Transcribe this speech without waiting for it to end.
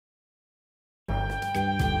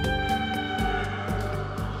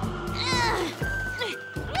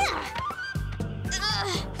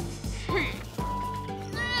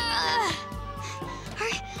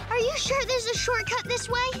shortcut this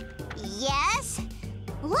way? Yes.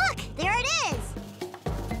 Look, there it is.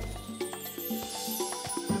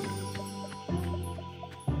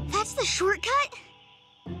 That's the shortcut?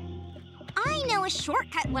 I know a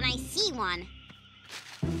shortcut when I see one.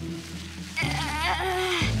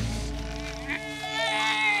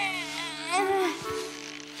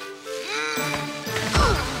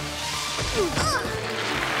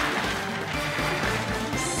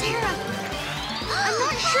 Cera, I'm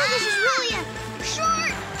not sure this is really a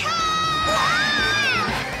shortcut!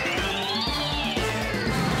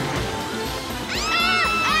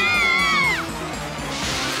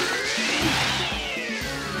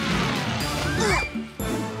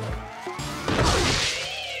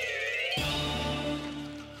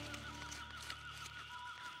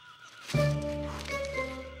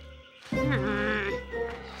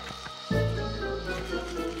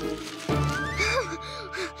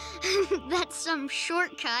 That's some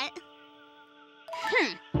shortcut.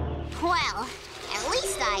 Well, at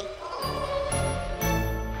least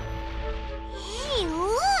Hey,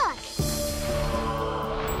 look!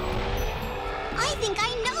 I think I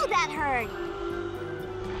know that herd.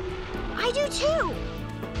 I do too.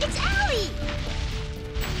 It's Allie!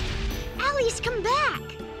 Allie's come back.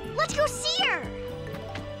 Let's go see her.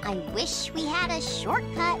 I wish we had a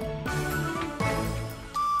shortcut.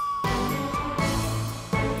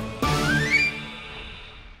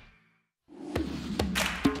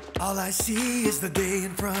 All I see is the day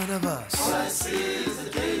in front of us. All I see is the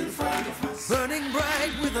day in front of us. Burning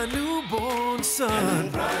bright with a newborn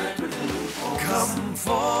sun. Come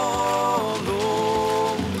follow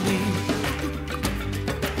me.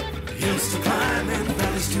 Hills to climb and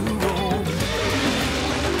valleys to roam.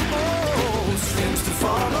 Oh, streams to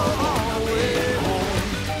follow all the way home.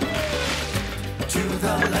 To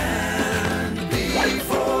the land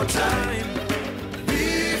before time.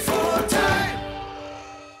 Before time.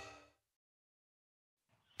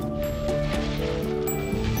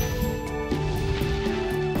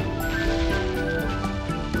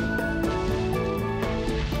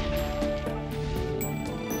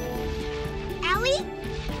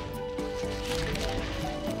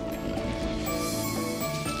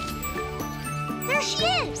 There she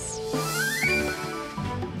is!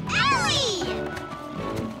 Allie!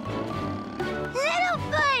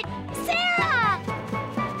 Littlefoot! Cera!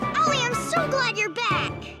 Allie, I'm so glad you're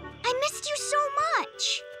back! I missed you so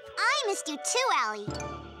much! I missed you too, Allie.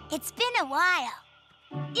 It's been a while.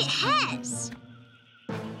 It has!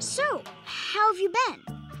 So, how have you been?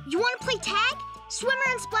 You want to play tag? Swimmer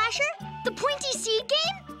and Splasher? The pointy seed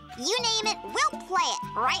game? You name it, we'll play it.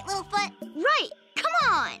 Right, Littlefoot? Right! Come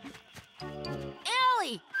on!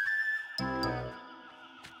 Allie!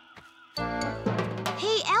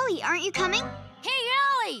 Hey, Allie, aren't you coming? Hey,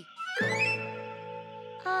 Allie!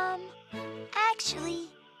 Actually,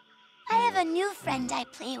 I have a new friend I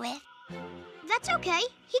play with. That's okay.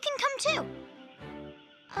 He can come too.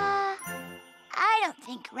 I don't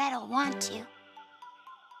think Rhett will want to.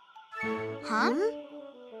 Huh?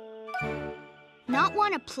 Not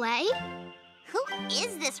want to play? Who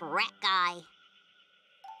is this Rhett guy?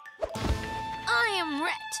 I am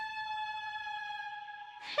Rhett.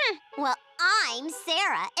 Well, I'm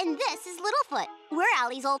Cera, and this is Littlefoot. We're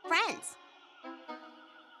Allie's old friends.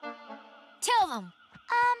 Tell them.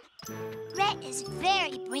 Rhett is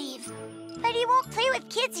very brave, but he won't play with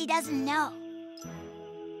kids he doesn't know.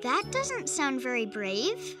 That doesn't sound very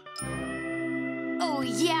brave. Oh,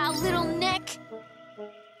 yeah, little neck.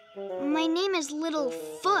 My name is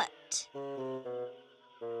Littlefoot.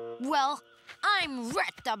 Well, I'm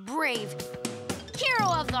Rhett the Brave.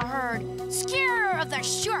 Hero of the herd, scarer of the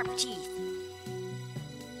Sharpteeth.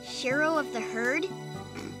 Hero of the herd?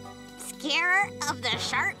 Scarer of the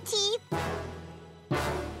Sharpteeth?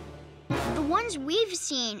 The ones we've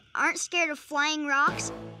seen aren't scared of flying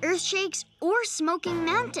rocks, earth shakes, or smoking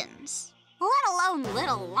mountains. Let alone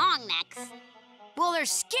little Longnecks. Well, they're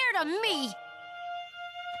scared of me.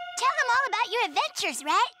 Tell them all about your adventures,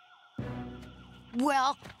 Rhett.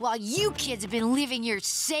 Well, while you kids have been living here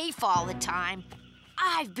safe all the time,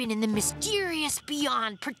 I've been in the mysterious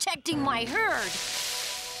beyond protecting my herd.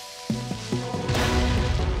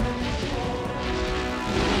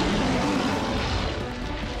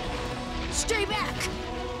 Stay back!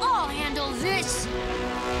 I'll handle this!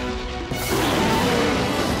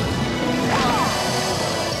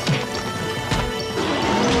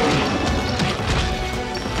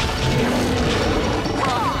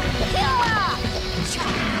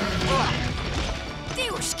 They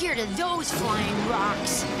were scared of those flying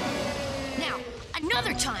rocks. Now,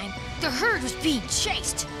 another time, the herd was being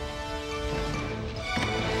chased.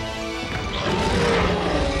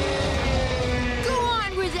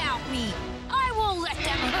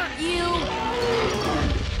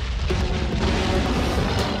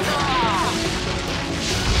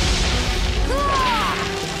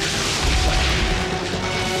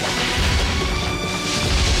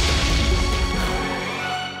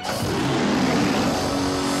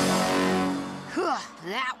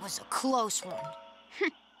 That was a close one.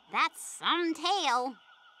 That's some tail.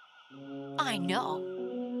 I know.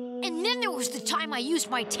 And then there was the time I used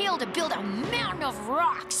my tail to build a mountain of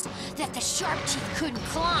rocks that the Sharpteeth couldn't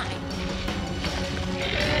climb.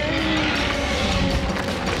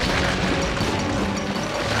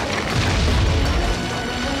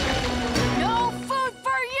 No food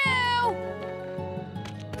for you!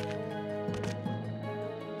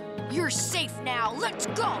 You're safe now. Let's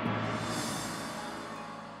go.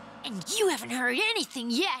 And you haven't heard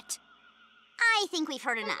anything yet. I think we've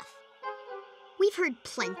heard enough. We've heard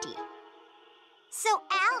plenty. So,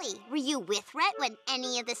 Allie, were you with Rhett when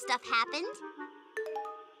any of this stuff happened?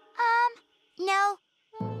 No.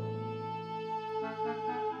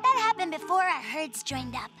 That happened before our herds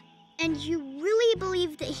joined up. And you really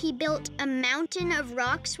believe that he built a mountain of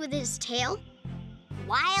rocks with his tail?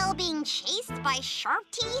 While being chased by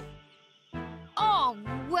Sharpteeth? Oh,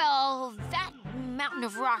 well, that mountain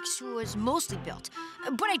of rocks was mostly built.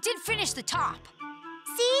 But I did finish the top.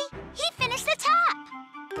 See? He finished the top.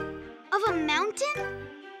 Of a mountain?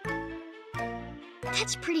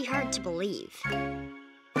 That's pretty hard to believe.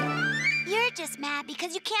 You're just mad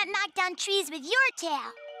because you can't knock down trees with your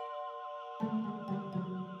tail.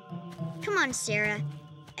 Come on, Cera.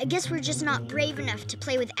 I guess we're just not brave enough to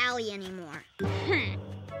play with Allie anymore.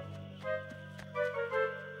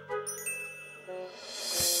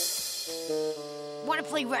 Want to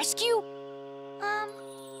play rescue?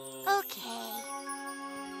 Okay.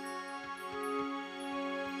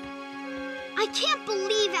 I can't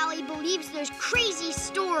believe Allie believes those crazy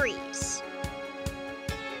stories.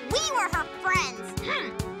 We were her friends.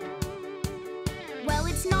 Well,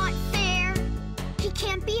 it's not fair. He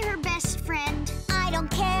can't be her best friend. I don't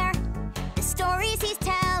care. The stories he's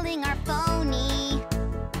telling are phony.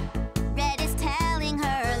 Rhett is telling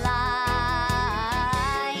her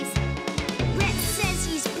lies. Rhett says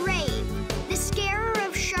he's brave, the scarer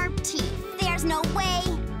of Sharpteeth. There's no way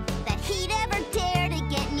that he'd ever dare to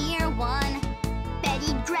get near one. Bet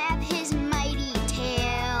he'd grab his mighty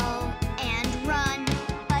tail and run.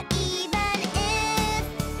 But even if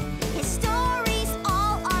his stories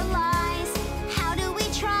all are lies, how do we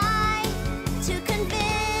try to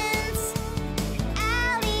convince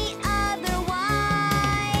Allie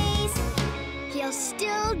otherwise? He'll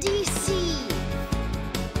still deceive.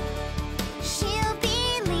 She'll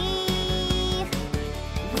believe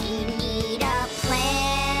we need a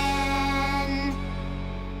plan.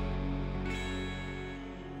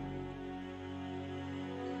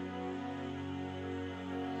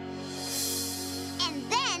 And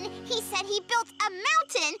then he said he built a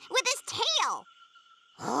mountain with his tail.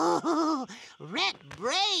 Oh, Rhett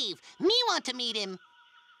brave. Me want to meet him.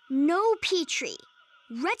 No, Petrie.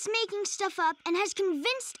 Rhett's making stuff up and has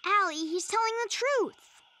convinced Allie he's telling the truth.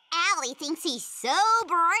 Allie thinks he's so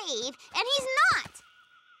brave, and he's not.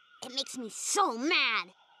 It makes me so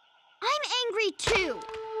mad. I'm angry too.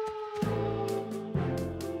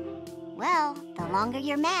 Well, the longer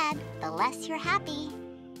you're mad, the less you're happy.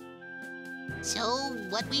 So,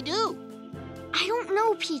 what we do? I don't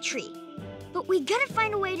know, Petrie. But we gotta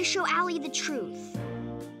find a way to show Allie the truth.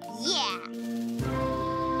 Yeah.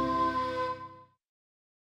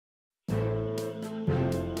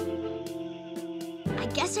 I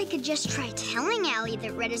guess I could just try telling Allie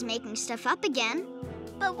that Rhett is making stuff up again.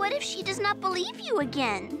 But what if she does not believe you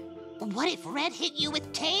again? What if Rhett hit you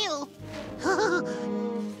with tail?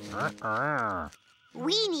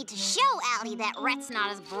 We need to show Allie that Rhett's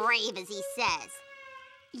not as brave as he says.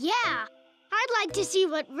 Yeah, I'd like to see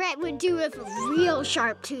what Rhett would do if a real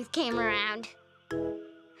Sharptooth came around.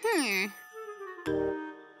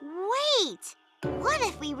 Wait! What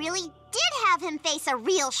if we really did have him face a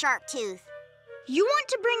real Sharptooth? You want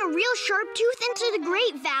to bring a real Sharptooth into the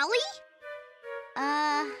Great Valley?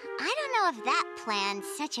 I don't know if that plan's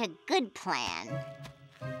such a good plan.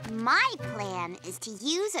 My plan is to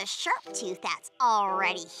use a Sharptooth that's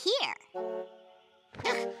already here.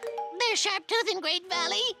 There's Sharptooth in Great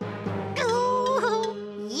Valley.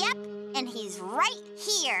 Yep, and he's right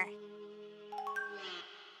here.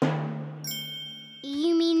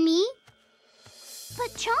 You mean me?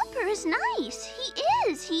 But Chomper is nice.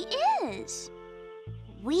 He is.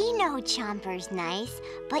 We know Chomper's nice,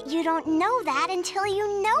 but you don't know that until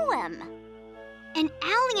you know him. And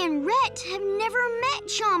Allie and Rhett have never met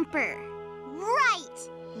Chomper. Right.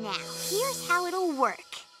 Now, here's how it'll work.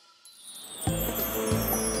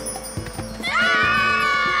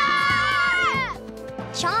 Ah!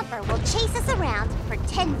 Chomper will chase us around,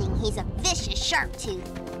 pretending he's a vicious Sharptooth.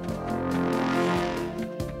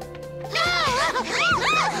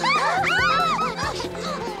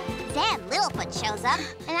 Then Littlefoot Littlefoot shows up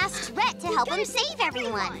and asks Rhett to help him save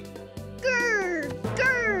everyone. Grr,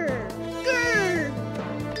 grr, grr.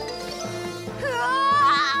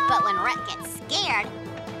 But when Rhett gets scared,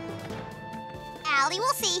 Allie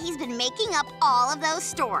will see he's been making up all of those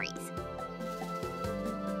stories.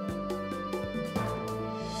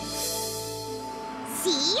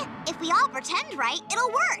 See? If we all pretend right, it'll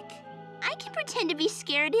work. I can pretend to be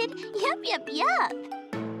scared and yup, yup, yup.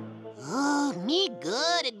 Oh, me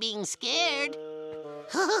good at being scared.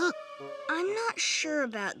 I'm not sure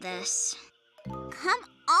about this. Come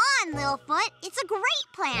on, Littlefoot. It's a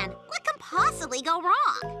great plan. What can possibly go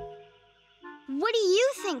wrong? What do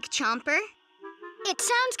you think, Chomper? It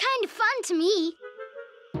sounds kind of fun to me.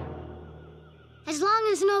 As long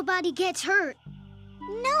as nobody gets hurt.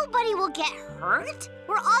 Nobody will get hurt.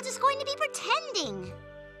 We're all just going to be pretending.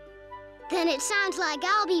 Then it sounds like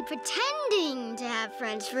I'll be pretending to have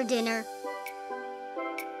friends for dinner.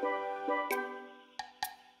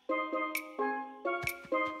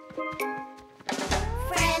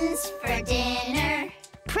 Friends for dinner.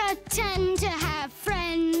 Pretend to have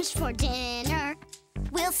friends for dinner.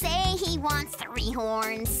 We'll say he wants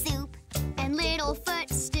 3-horn soup And Littlefoot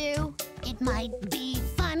stew. It might be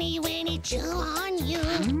funny when he chew on you.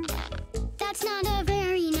 That's not a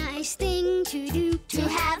very nice thing to do. to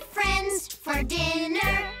have friends for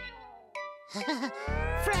dinner.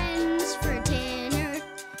 Friends for dinner.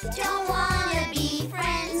 Don't wanna be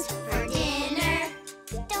friends for dinner.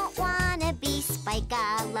 Don't wanna be Spike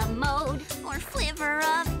a la mode or Flavor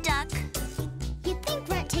of Duck. You think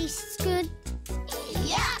Rhett tastes good?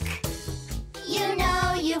 Yuck! You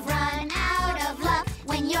know you've run out of luck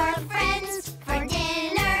when you're friends for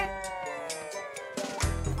dinner.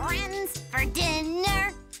 Friends for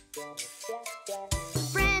dinner.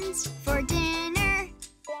 Friends for dinner.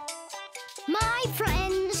 My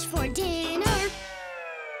friends for dinner.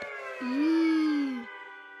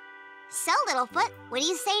 So, Littlefoot, what do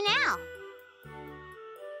you say now?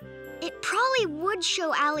 It probably would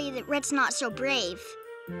show Allie that Rhett's not so brave.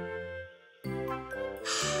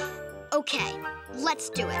 Okay, let's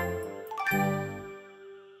do it.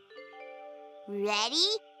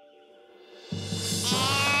 Ready?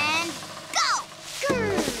 And go!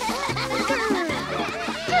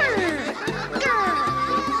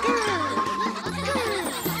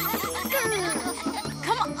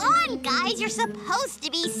 Come on, guys, you're supposed to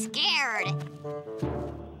be scared.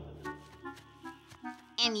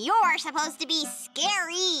 And you're supposed to be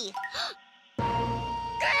scary.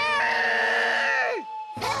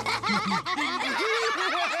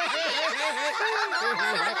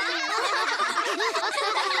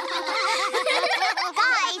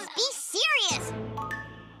 Guys, be serious.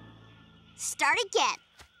 Start again.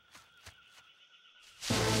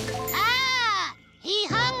 Ah! He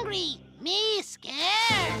hungry. Me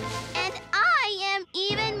scared. And I am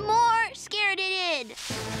even more scared-ed.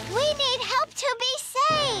 We need help to be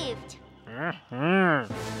saved.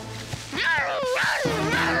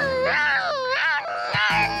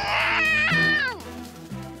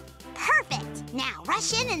 Perfect. Now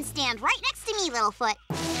rush in and stand right next to me, Littlefoot.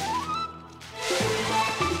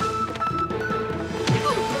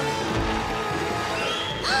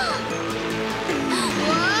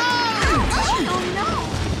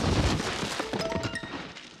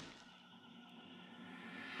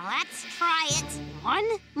 Let's try it one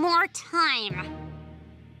more time.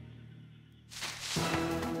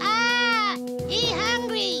 Ah! He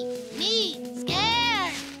hungry. Me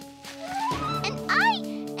scared. And I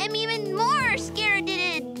am even more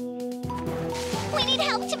scared-ed. We need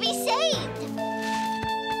help to be saved.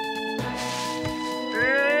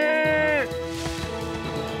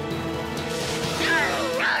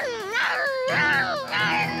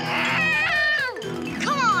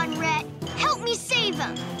 Come on, Rhett. Help me save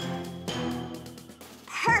him.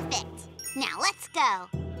 Perfect. Now let's go.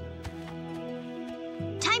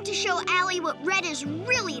 Time to show Allie what Rhett is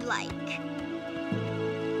really like.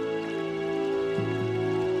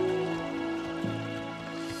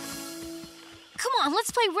 Come on,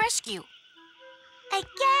 let's play rescue.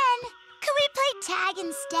 Again? Could we play tag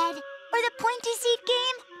instead? Or the pointy seat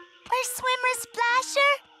game? Or swimmer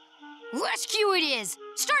splasher? Rescue it is.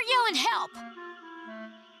 Start yelling help.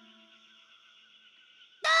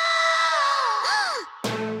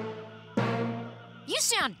 You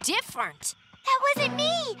sound different. That wasn't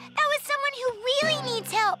me. That was someone who really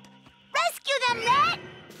needs help. Rescue them, Rhett!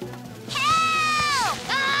 Help!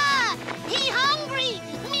 Ah! He hungry.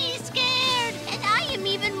 Me scared. And I am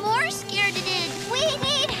even more scared-ed. We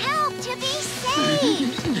need help to be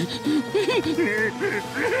saved.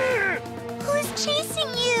 Who's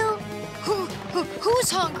chasing you? Who's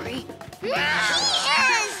hungry? He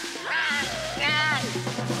is!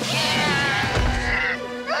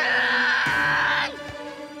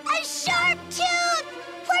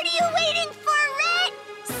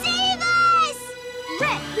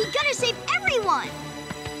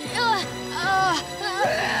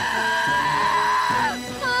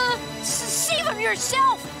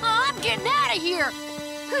 yourself! I'm getting out of here!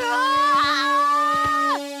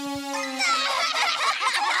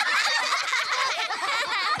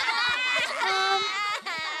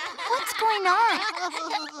 What's going on?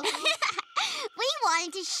 We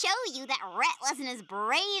wanted to show you that Rhett wasn't as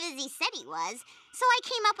brave as he said he was, so I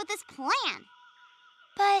came up with this plan.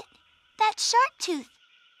 But that Sharpteeth,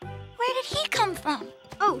 where did he come from?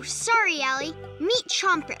 Oh, sorry, Allie. Meet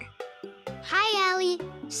Chomper. Hi, Allie.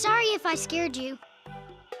 Sorry if I scared you.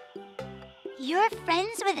 You're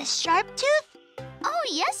friends with a Sharptooth? Oh,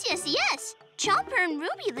 yes. Chomper and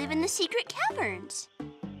Ruby live in the secret caverns.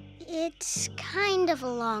 It's kind of a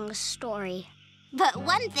long story. But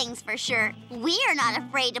one thing's for sure, we're not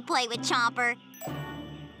afraid to play with Chomper.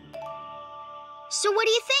 So what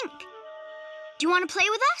do you think? Do you want to play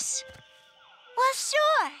with us? Well,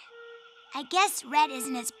 sure. I guess Rhett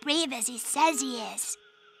isn't as brave as he says he is.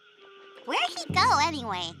 Where'd he go,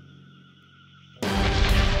 anyway?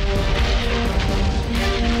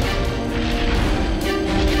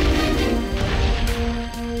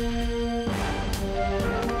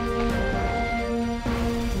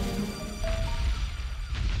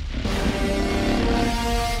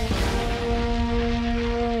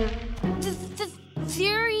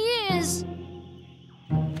 There he is.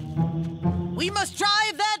 We must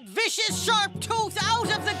drive that vicious Sharptooth out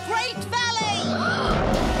of the Great Valley!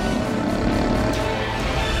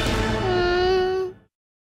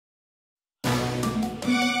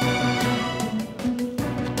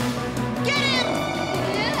 Get him!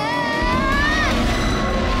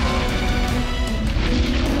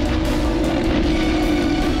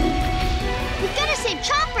 We've got to save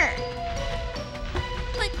Chomper!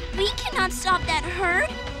 But we cannot stop that herd.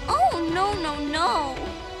 Oh, no.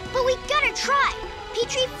 But we gotta try.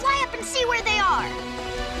 Petrie, fly up and see where they are.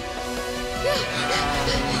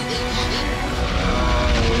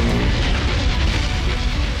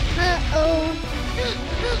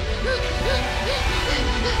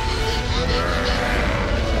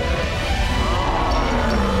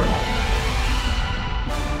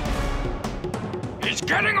 He's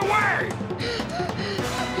getting away!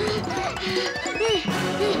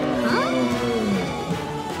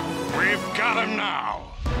 We've got him now.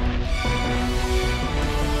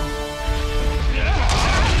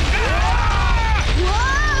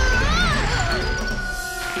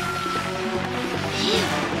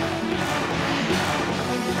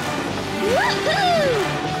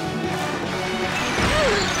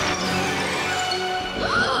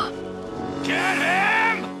 Get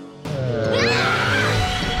him!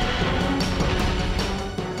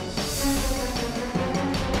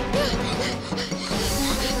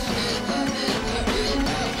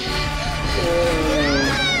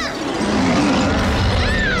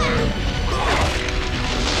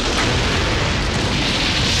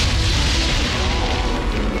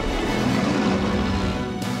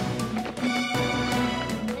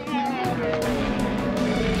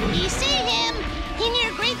 You see him? He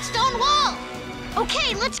near Great Stone Wall.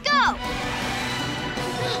 Okay, let's go.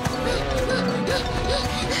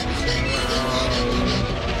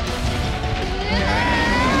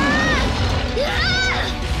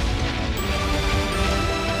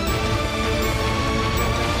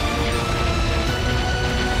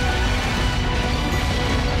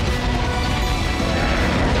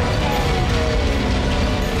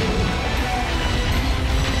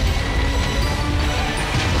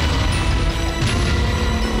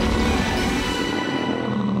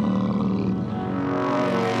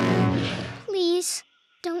 Please,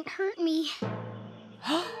 don't hurt me.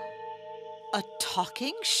 A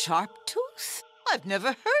talking Sharptooth? I've never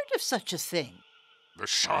heard of such a thing. The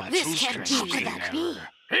Sharptooth This can't be can me.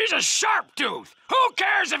 He's a Sharptooth! Who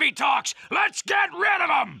cares if he talks? Let's get rid of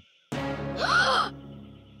him!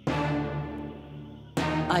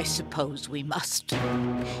 I suppose we must. Old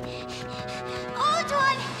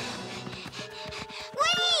one!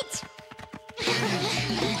 Wait!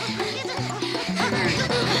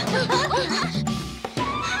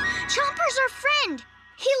 Chomper's our friend.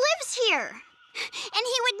 He lives here. And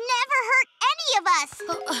he would never hurt any of us.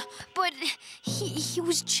 But he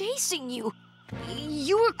was chasing you.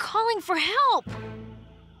 You were calling for help.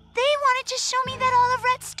 They wanted to show me that all of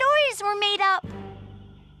Rhett's stories were made up.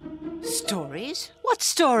 Stories? What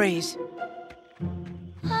stories?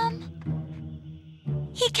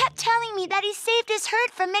 He kept telling me that he saved his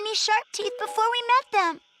herd from many Sharpteeth before we met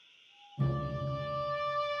them.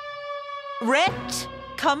 Rhett,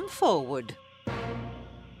 come forward.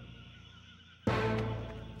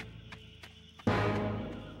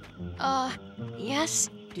 Yes?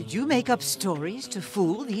 Did you make up stories to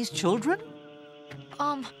fool these children?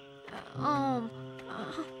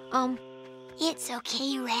 It's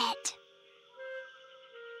okay, Rhett.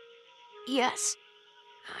 Yes,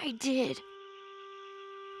 I did.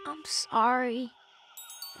 I'm sorry.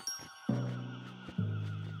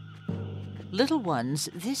 Little ones,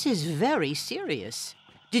 this is very serious.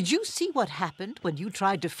 Did you see what happened when you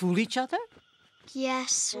tried to fool each other?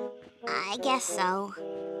 Yes. I guess so.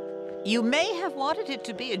 You may have wanted it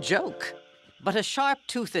to be a joke, but a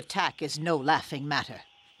sharp-tooth attack is no laughing matter.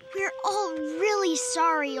 We're all really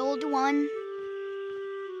sorry, old one.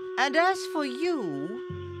 And as for you,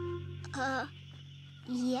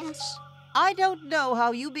 Yes. I don't know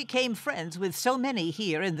how you became friends with so many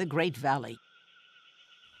here in the Great Valley.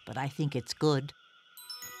 But I think it's good.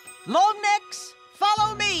 Longnecks,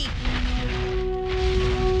 follow me!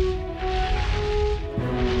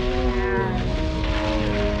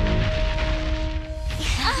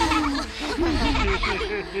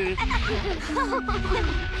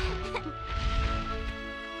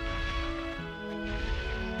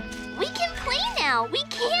 We can play now. We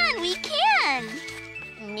can.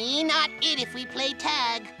 Me not it if we play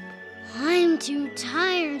tag. I'm too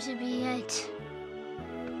tired to be it.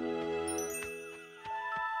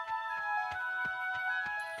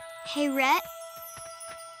 Hey, Rhett.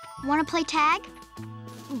 Want to play tag?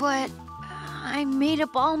 But I made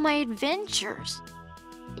up all my adventures.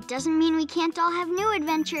 It doesn't mean we can't all have new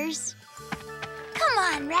adventures. Come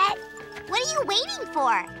on, Rhett. What are you waiting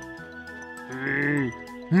for?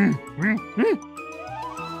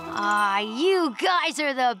 Ah, you guys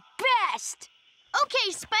are the best!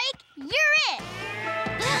 Okay, Spike, you're it.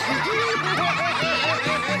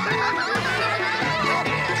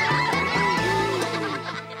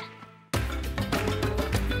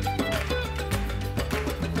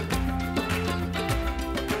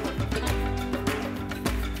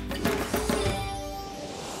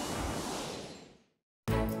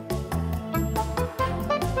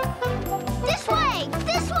 This way!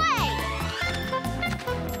 This way!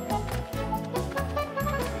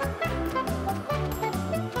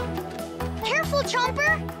 Careful,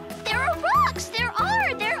 Chomper. There are rocks! There are!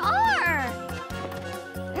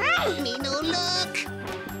 Me no look.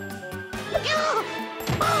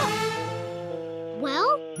 Well,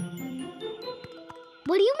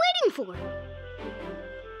 what are you waiting for?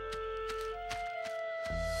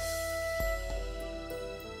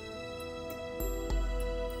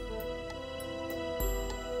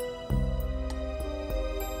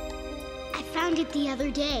 I found it the other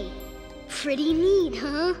day. Pretty neat,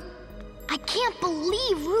 huh? I can't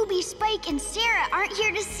believe Ruby, Spike, and Cera aren't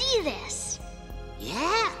here to see this.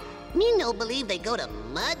 Yeah, me no believe they go to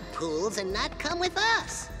mud pools and not come with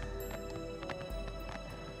us.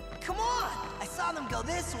 Come on! I saw them go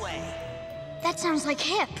this way. That sounds like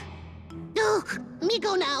Hip. Oh, me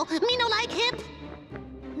go now. Me no like hip.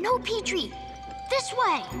 No, Petrie. This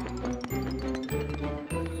way.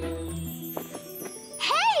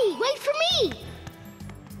 Hey, wait for me.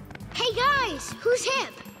 Hey, guys, who's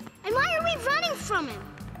Hip? And why are we running from him?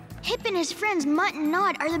 Hip and his friends Mutt and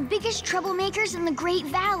Nod are the biggest troublemakers in the Great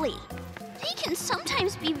Valley. They can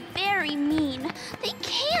sometimes be very mean. They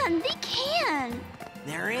can.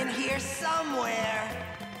 They're in here somewhere.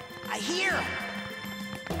 I hear 'em.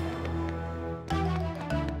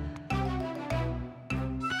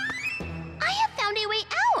 I have found a way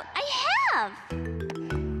out. I have.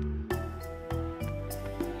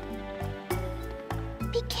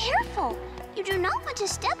 Be careful. You do not want to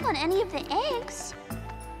step on any of the eggs.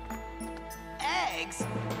 Eggs?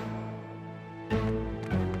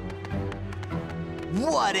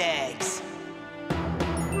 What eggs?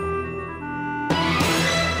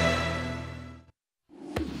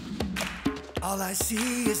 All I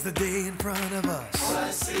see is the day in front of us. All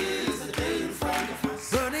I see is the day in front of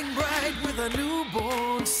us. Burning bright with a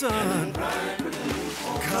newborn sun.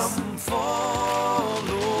 Come follow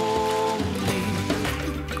me.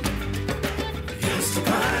 Hills to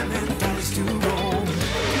climb and valleys to roam.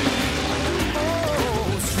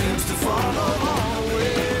 Oh, streams to follow all the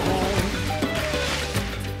way home.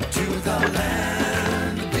 To the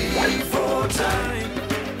land before time.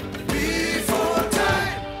 Before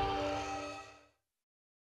time.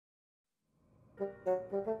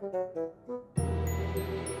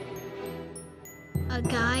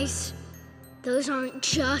 Guys, those aren't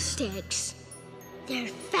just eggs. They're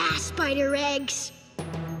fast spider eggs.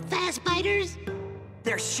 Fast biters?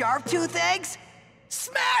 They're Sharpteeth eggs?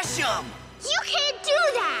 Smash them! You can't do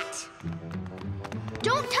that!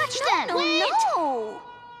 Don't touch them! No.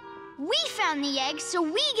 We found the eggs, so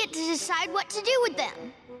we get to decide what to do with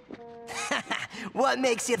them. What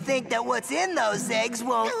makes you think that what's in those eggs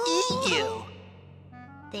won't eat you?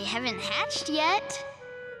 They haven't hatched yet.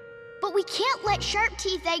 But we can't let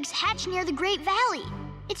Sharpteeth eggs hatch near the Great Valley.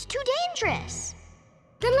 It's too dangerous.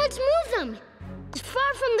 Then let's move them as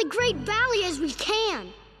far from the Great Valley as we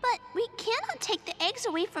can. But we cannot take the eggs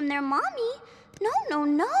away from their mommy.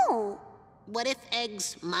 No. What if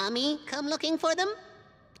Egg's mommy come looking for them?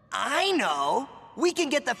 I know. We can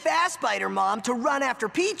get the fast biter mom to run after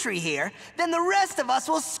Petrie here, then the rest of us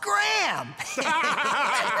will scram.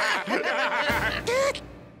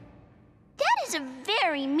 That is a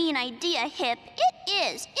very mean idea, Hip.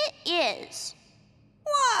 It is.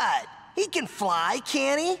 What? He can fly,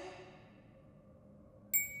 can't he?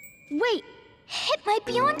 Wait, Hip might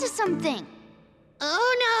be onto something.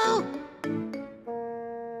 Oh, no!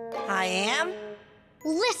 I am?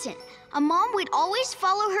 Listen, a mom would always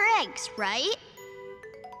follow her eggs, right?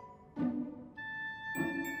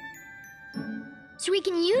 So we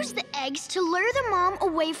can use the eggs to lure the mom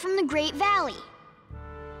away from the Great Valley.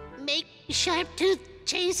 Make Sharptooth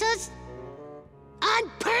chase us? On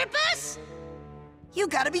purpose? You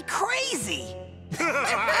gotta be crazy.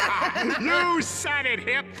 You said it,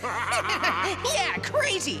 Hip. Yeah,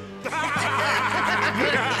 crazy.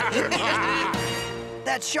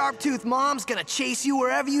 That Sharptooth mom's gonna chase you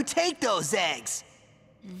wherever you take those eggs.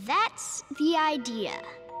 That's the idea.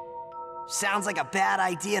 Sounds like a bad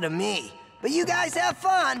idea to me. But you guys have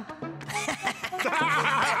fun.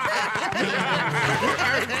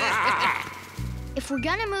 If we're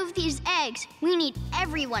gonna move these eggs, we need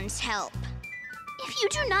everyone's help. If you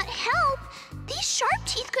do not help, these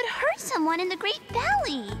Sharpteeth could hurt someone in the Great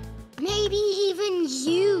Valley. Maybe even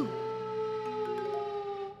you.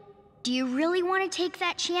 Do you really want to take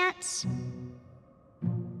that chance?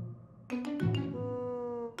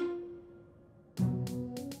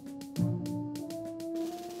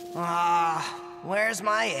 Where's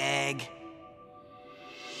my egg?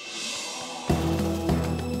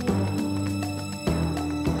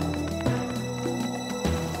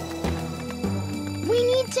 We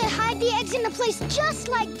need to hide the eggs in a place just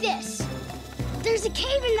like this. There's a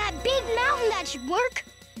cave in that big mountain that should work.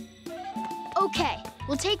 Okay,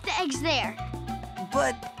 we'll take the eggs there.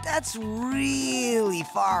 But that's really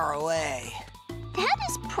far away. That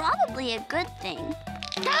is probably a good thing.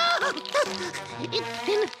 No!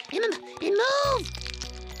 It moved!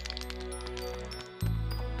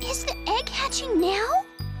 Is the egg hatching now?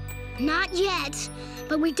 Not yet,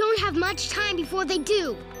 but we don't have much time before they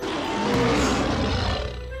do.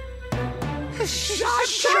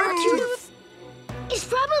 Sharptooth! It's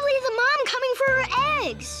probably the mom coming for her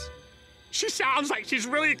eggs. She sounds like she's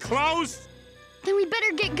really close. Then we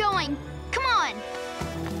better get going. Come on.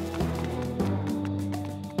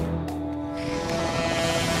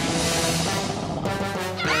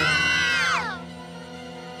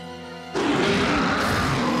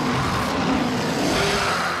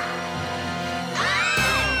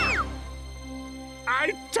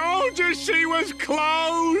 I told you she was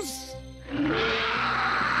close.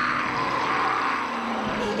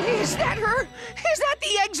 Is that her? Is that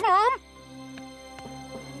the egg's mom?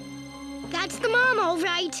 That's the mom, all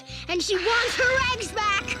right, and she wants her eggs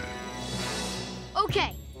back.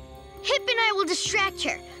 Okay, Hip and I will distract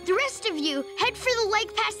her. The rest of you head for the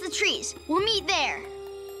lake past the trees. We'll meet there.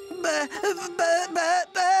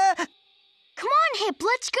 Come on, Hip,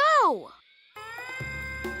 let's go.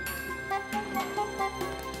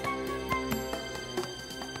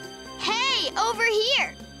 Hey, over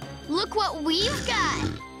here. Look what we've got.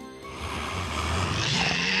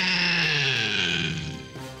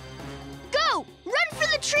 Go! Run for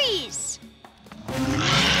the trees!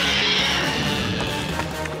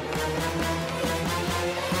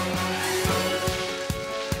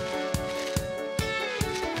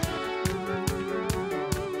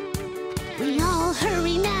 We all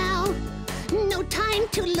hurry now. No time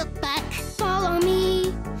to look back. Follow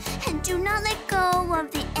me. And do not let go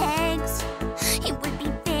of the eggs. It would be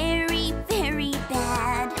very, very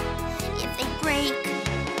bad if they break.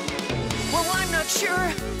 Well, I'm not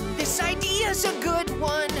sure. This idea's a good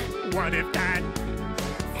one. What if that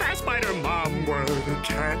fast biter mom were to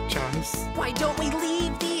catch us? Why don't we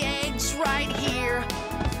leave the eggs right here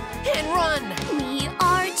and run? We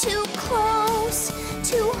are too close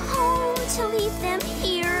to home to leave them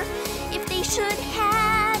here. If they should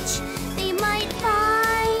hatch, they might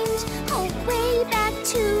find a way back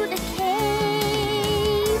to the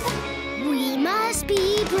cave. We must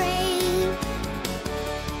be brave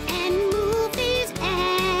and move these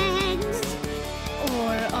eggs.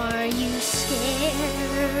 Or are you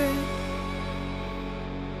scared?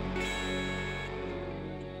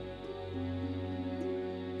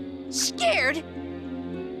 Scared?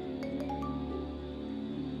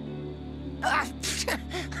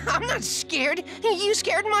 I'm not scared. You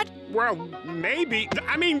scared, Mutt? Well, maybe.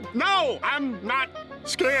 I mean, no, I'm not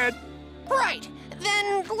scared. Right.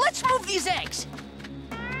 Then let's move these eggs.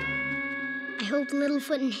 I hope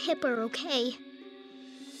Littlefoot and Hip are okay.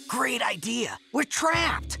 Great idea. We're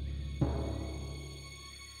trapped.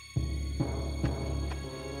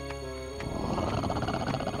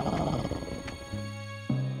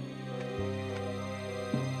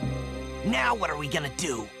 Now what are we gonna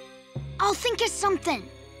do? I'll think of something.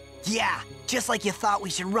 Yeah, just like you thought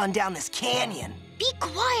we should run down this canyon. Be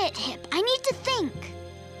quiet, Hip. I need to think.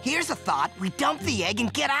 Here's a thought. We dump the egg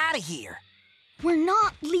and get out of here. We're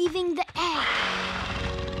not leaving the egg.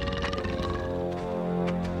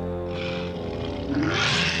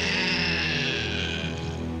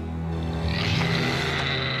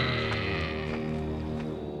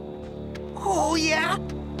 Oh, yeah?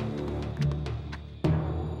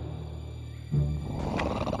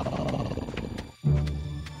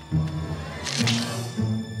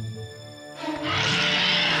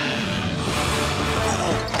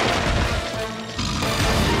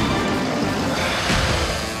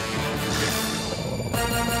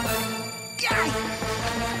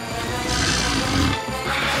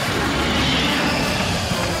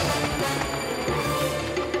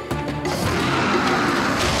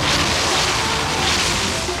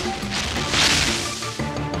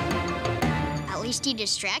 He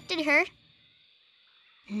distracted her.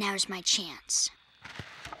 Now's my chance.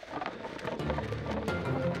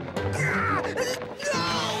 No!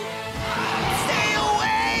 Stay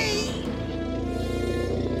away!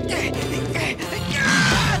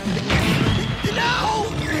 No!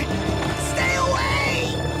 Stay away!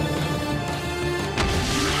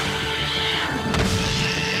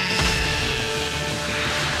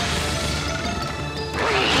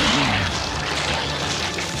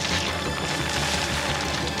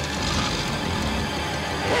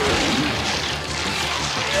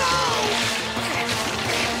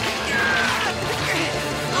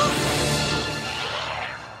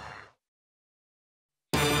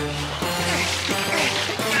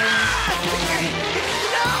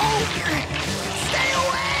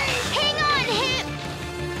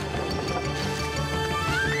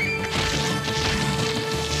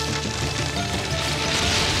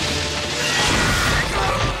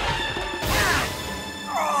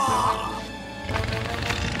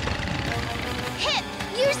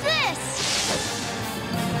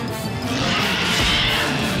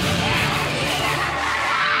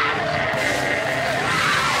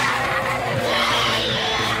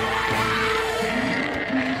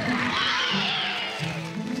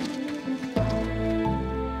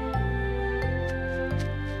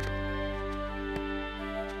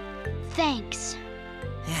 Thanks.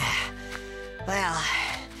 Well,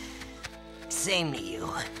 same to you.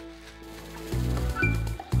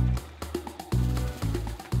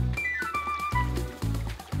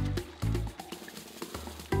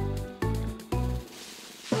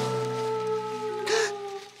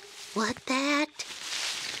 What that?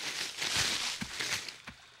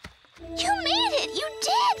 You made it! You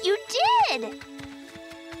did! You did!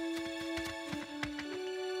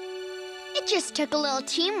 It just took a little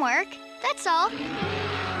teamwork, that's all.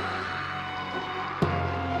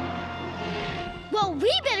 Well,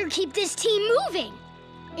 we better keep this team moving.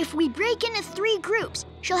 If we break into 3 groups,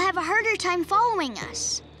 she'll have a harder time following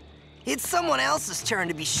us. It's someone else's turn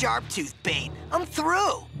to be Sharptooth bait. I'm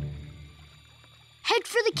through. Head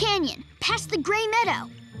for the canyon, past the gray meadow.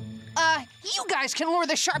 You guys can lure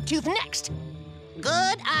the Sharptooth next.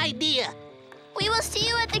 Good idea. We will see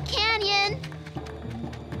you at the canyon.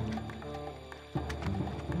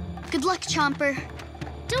 Good luck, Chomper.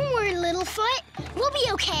 Don't worry, Littlefoot. We'll be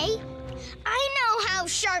okay. I know how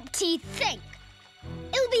Sharpteeth think.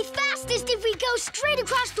 It'll be fastest if we go straight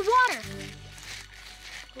across the water.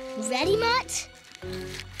 Ready, Mutt?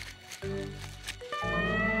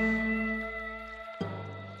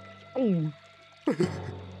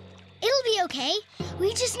 It'll be okay.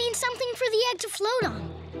 We just need something for the egg to float on.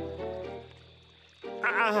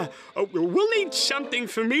 We'll need something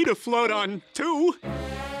for me to float on, too.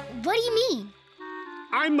 What do you mean?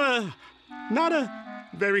 I'm, not a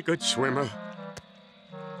very good swimmer.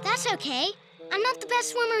 That's okay. I'm not the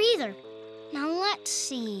best swimmer either. Now let's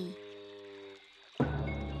see.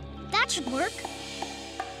 That should work.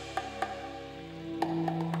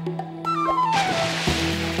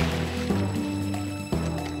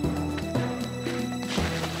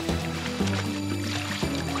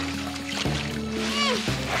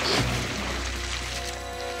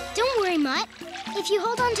 Don't worry, Mutt. If you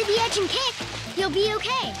hold on to the edge and kick, you'll be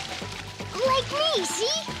okay. Like me,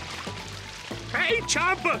 see? Hey,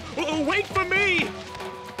 Chomper! Wait for me!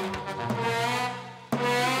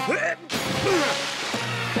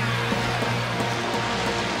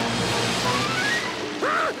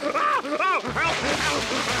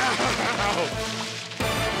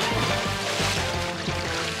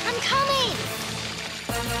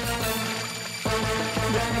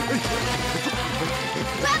 Grab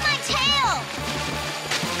my tail!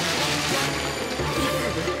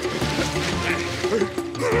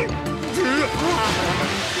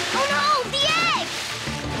 Oh no, the egg!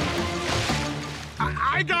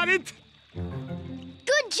 I got it!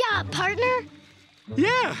 Good job, partner!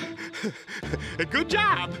 Yeah! Good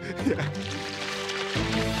job!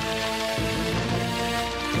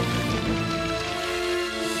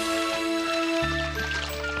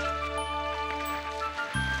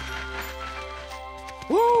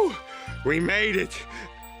 Woo! We made it!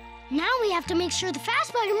 Now we have to make sure the fast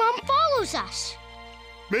spider mom follows us.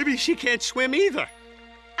 Maybe she can't swim either.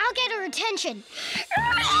 I'll get her attention.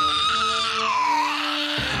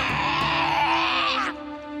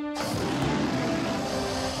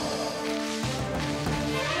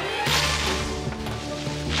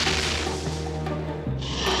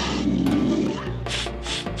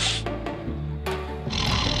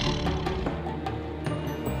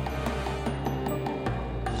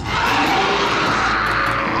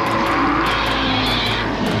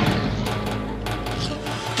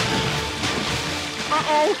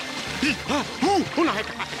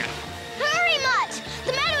 Hurry, Mutt!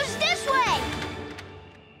 The meadow's this way!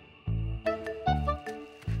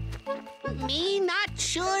 Me not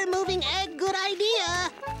sure moving egg good idea.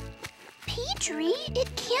 Petrie, it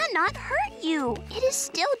cannot hurt you. It is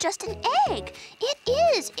still just an egg. It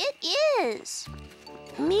is.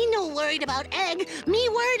 Me no worried about egg. Me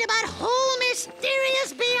worried about whole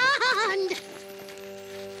mysterious beyond.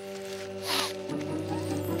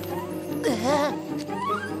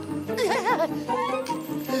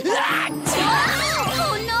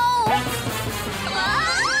 Oh no!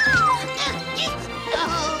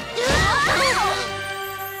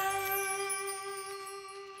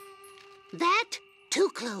 That too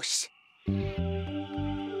close. Come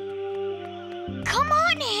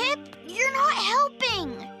on, Hip. You're not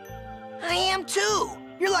helping. I am too.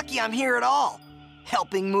 You're lucky I'm here at all.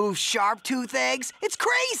 Helping move Sharptooth eggs? It's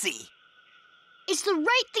crazy. It's the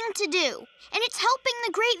right thing to do, and it's helping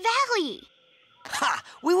the Great Valley. Ha!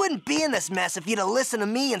 We wouldn't be in this mess if you'd have listened to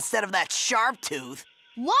me instead of that Sharptooth.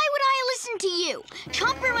 Why would I listen to you?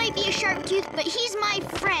 Chomper might be a Sharptooth, but he's my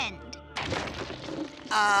friend.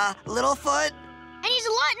 Littlefoot? And he's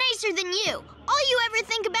a lot nicer than you. All you ever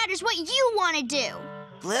think about is what you want to do.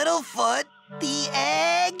 Littlefoot? The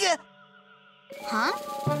egg? Huh?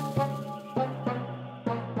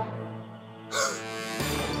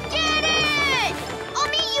 Get it! I'll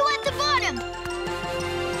meet you at the bottom.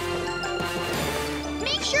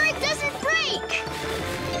 Make sure it doesn't break.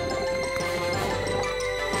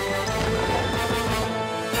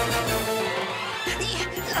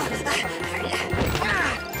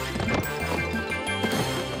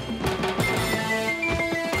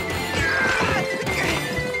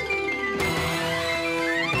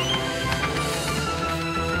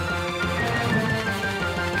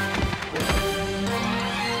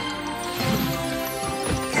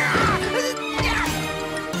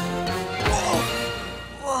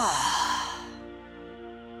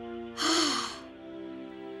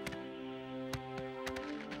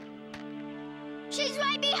 She's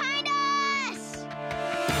right behind us!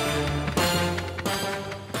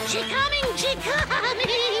 She coming, she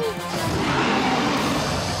coming!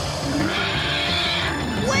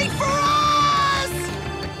 Wait for us!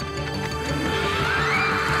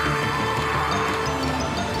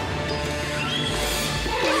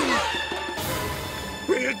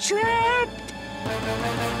 We're trapped!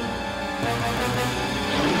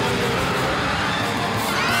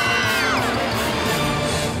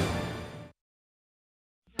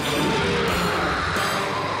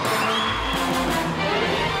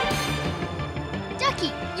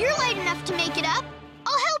 Ducky, you're light enough to make it up.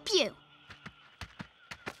 I'll help you.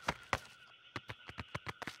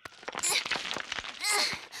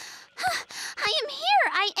 I am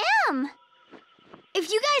here, I am. If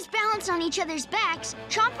you guys balance on each other's backs,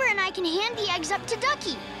 Chomper and I can hand the eggs up to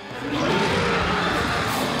Ducky.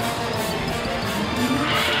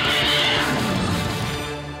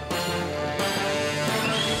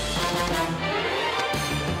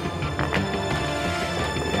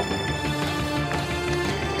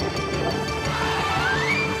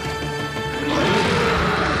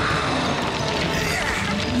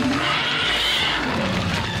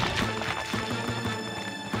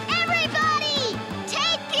 Everybody,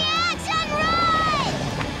 take the eggs and run!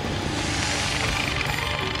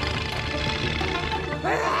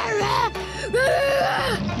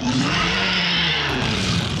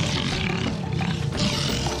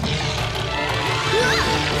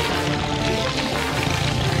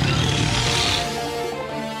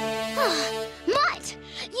 Mutt,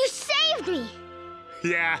 you saved me!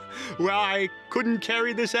 Yeah, well, I couldn't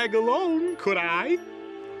carry this egg alone, could I?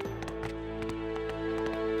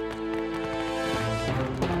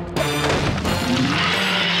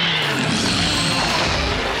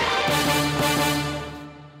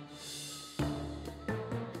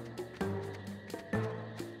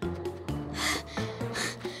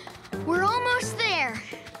 We're almost there.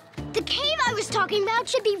 The cave I was talking about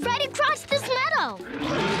should be right across this meadow.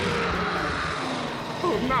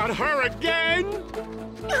 Oh, not her again!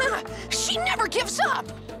 She never gives up.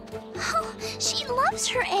 Oh, she loves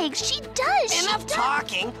her eggs. She does. Enough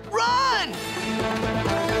talking. Run!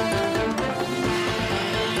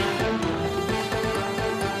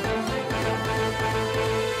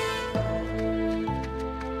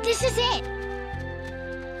 This is it.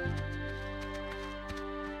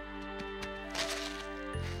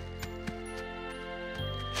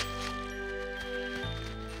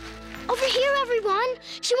 Over here, everyone.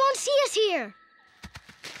 She won't see us here.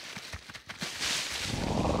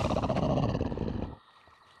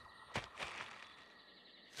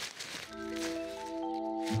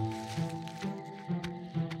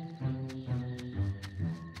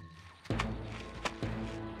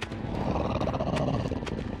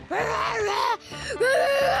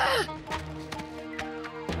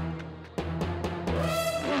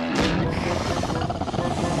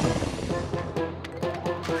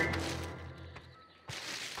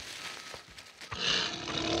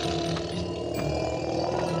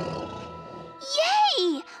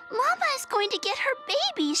 Yay! Mama is going to get her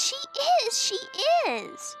babies. She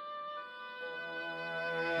is.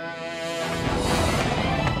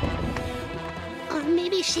 Or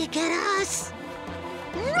maybe she'll get us.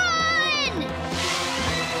 Run!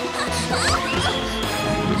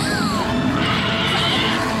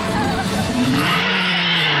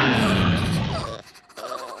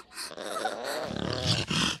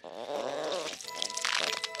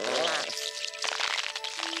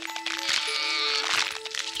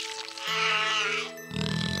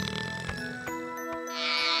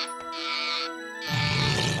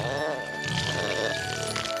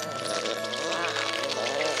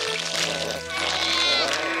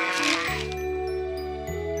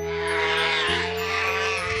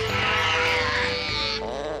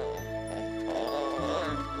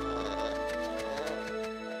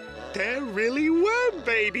 There really were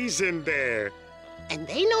babies in there. And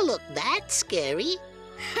they don't look that scary.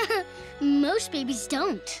 Most babies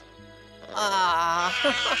don't. Now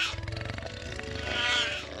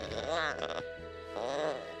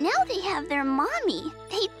they have their mommy.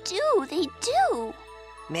 They do.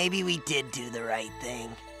 Maybe we did do the right thing.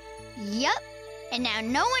 Yup. And now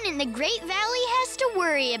no one in the Great Valley has to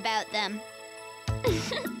worry about them.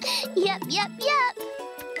 Yep.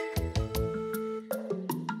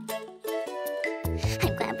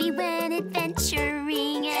 I'm glad we went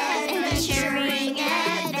adventuring.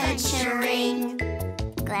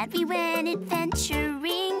 Glad we went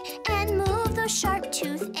adventuring and moved those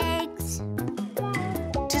Sharptooth eggs.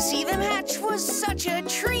 To see them hatch was such a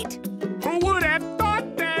treat. Who would have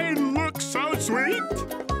thought they look so sweet?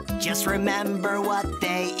 Just remember what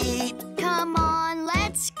they eat. Come on,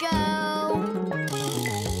 let's go.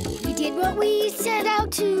 We did what we set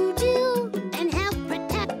out to do. And help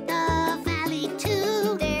protect the valley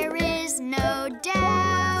too. There is no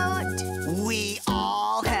doubt. We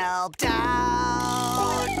all helped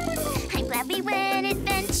out. I'm glad we went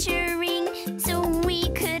adventuring so we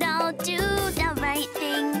could all do the right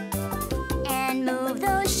thing and move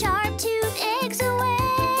those Sharptooth eggs away.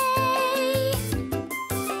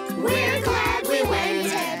 We're glad we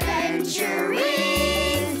went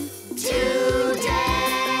adventuring today.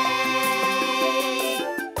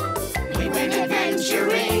 We went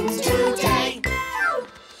adventuring today.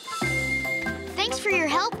 Thanks for your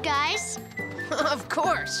help, guys. Of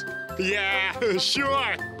course. Yeah,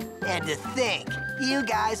 sure. And to think, you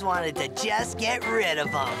guys wanted to just get rid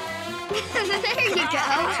of them. There you go.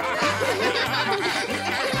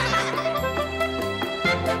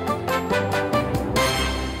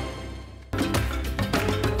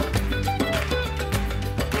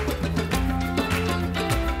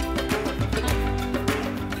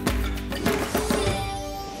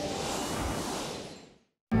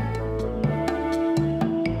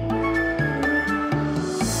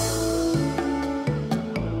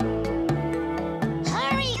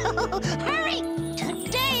 Hurry! Hurry!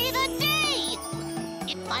 Today the day!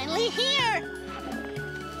 It's finally here!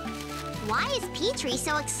 Why is Petrie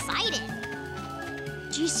so excited?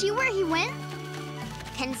 Do you see where he went?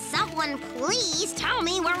 Can someone please tell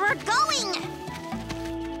me where we're going?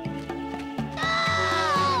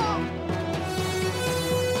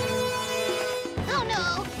 Oh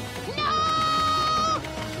no! No!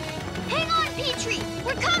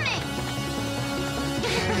 We're coming!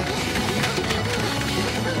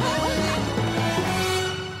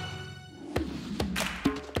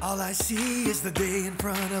 All I see is the day in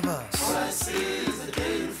front of us. All I see is the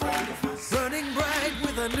day in front of us. Burning bright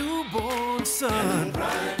with a newborn sun.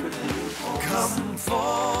 Come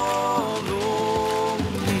follow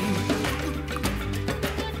me.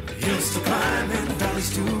 Hills to climb and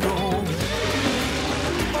valleys to roam.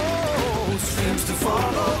 Oh, streams to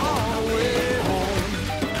follow all the way home.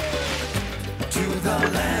 To the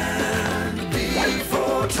land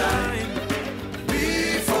before time.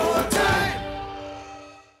 Before time.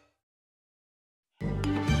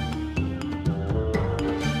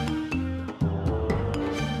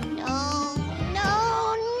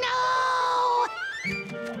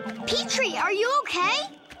 Petrie, are you okay?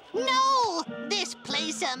 No! This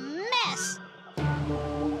place a mess!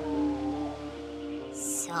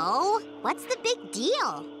 So, what's the big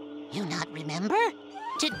deal? You not remember?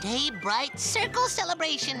 Today, Bright Circle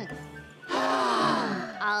Celebration.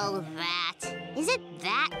 Oh, that. Is it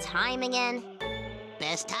that time again?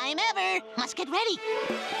 Best time ever. Must get ready.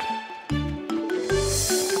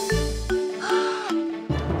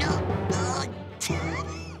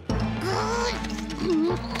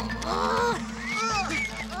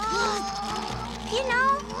 You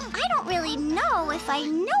know, I don't really know if I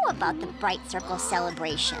know about the Bright Circle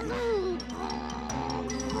celebration.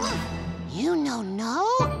 You no?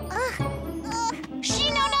 She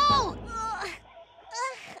no!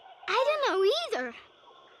 I don't know either.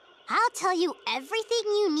 I'll tell you everything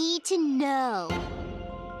you need to know.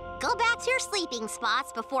 Go back to your sleeping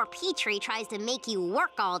spots before Petrie tries to make you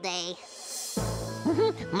work all day.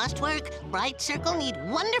 Must work. Bright Circle need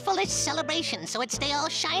wonderfulish celebration so it stay all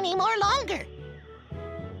shiny more longer.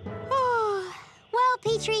 Well,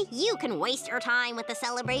 Petrie, you can waste your time with the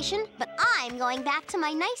celebration, but I'm going back to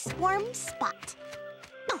my nice warm spot.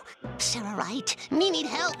 Oh, Cera right. Me need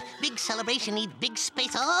help. Big celebration need big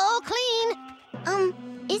space all clean.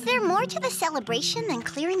 Is there more to the celebration than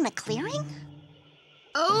clearing the clearing?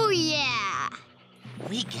 Oh, yeah.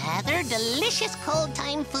 We gather delicious cold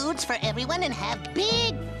time foods for everyone and have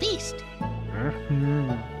big feast.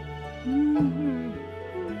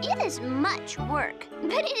 It is much work,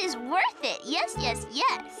 but it is worth it. Yes, yes,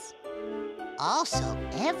 yes. Also,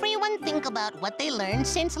 everyone think about what they learned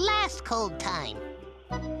since last cold time.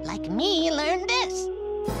 Like me learned this.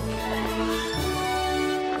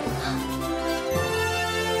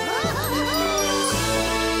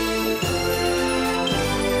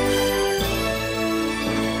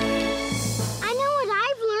 I know what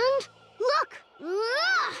I've learned. Look!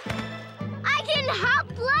 I can hop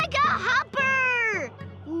like a hopper!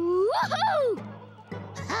 Woohoo!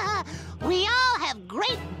 We all have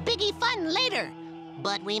great biggie fun later,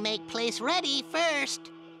 but we make place ready first.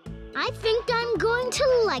 I think I'm going to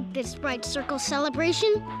like this Bright Circle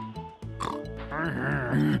celebration.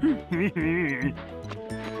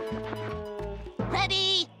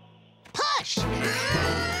 Ready? Push!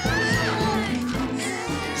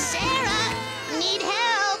 Cera, need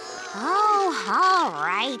help? Oh, all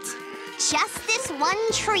right. Just this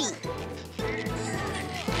one tree.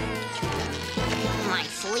 My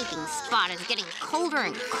sleeping spot is getting colder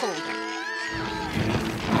and colder.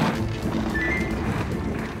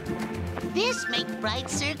 This make Bright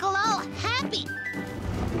Circle all happy.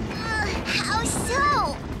 How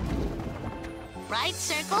so? Bright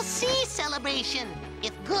Circle sea celebration.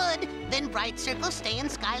 If good, then Bright Circle stay in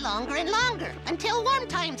sky longer and longer until warm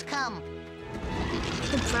times come.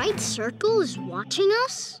 The Bright Circle is watching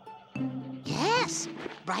us? Yes,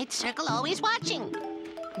 Bright Circle always watching.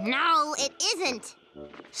 No, it isn't.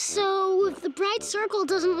 So, if the Bright Circle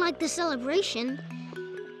doesn't like the celebration,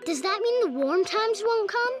 does that mean the warm times won't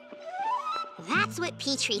come? That's what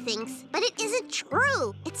Petrie thinks, but it isn't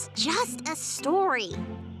true. It's just a story.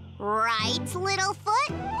 Right,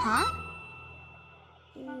 Littlefoot? Huh?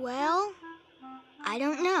 Well, I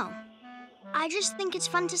don't know. I just think it's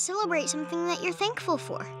fun to celebrate something that you're thankful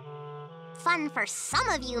for. Fun for some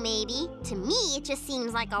of you, maybe. To me, it just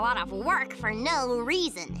seems like a lot of work for no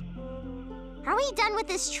reason. Are we done with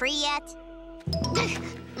this tree yet?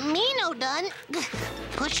 Me no done.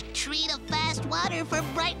 Push tree to fast water for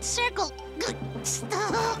Bright Circle.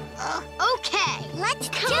 Okay, let's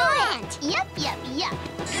do it. Yep.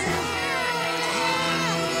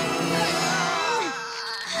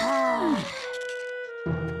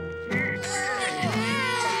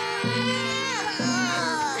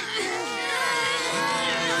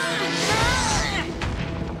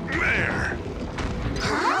 There.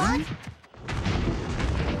 Huh?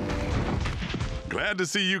 Glad to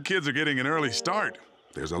see you kids are getting an early start.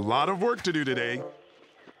 There's a lot of work to do today.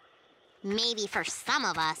 Maybe for some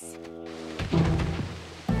of us.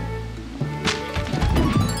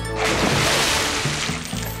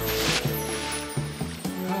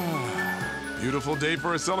 Beautiful day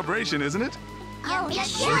for a celebration, isn't it? Oh, it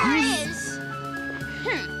sure is.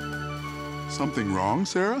 Something wrong,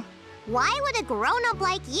 Cera? Why would a grown-up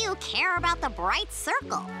like you care about the bright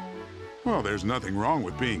circle? Well, there's nothing wrong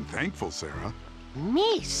with being thankful, Cera.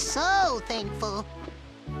 Me so thankful.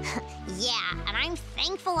 Yeah, and I'm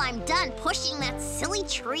thankful I'm done pushing that silly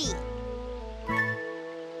tree.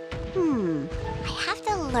 I have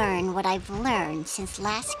to learn what I've learned since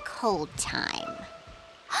last cold time.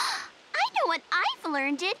 I know what I've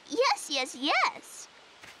learned it. Yes, yes, yes.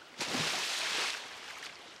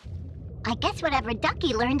 I guess whatever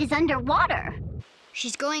Ducky learned is underwater.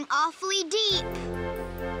 She's going awfully deep.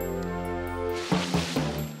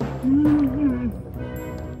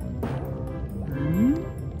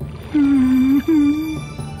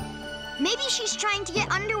 Maybe she's trying to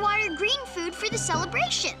get underwater green food for the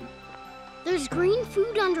celebration. There's green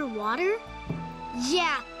food underwater?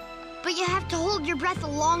 Yeah, but you have to hold your breath a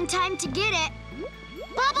long time to get it.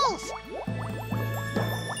 Bubbles!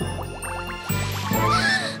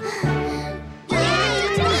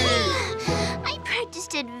 I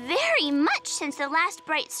practiced it very much since the last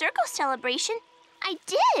Bright Circle celebration. I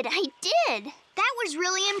did. That was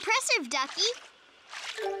really impressive, Ducky.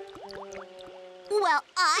 Well,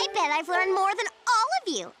 I bet I've learned more than all of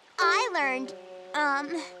you. I learned,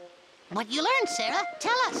 What you learned, Cera?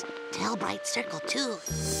 Tell us. Tell Bright Circle, too.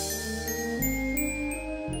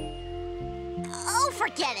 Oh,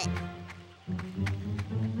 forget it.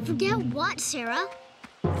 Forget what, Cera?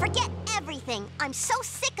 Forget everything. I'm so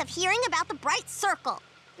sick of hearing about the Bright Circle.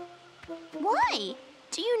 Why?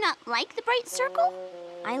 Do you not like the Bright Circle?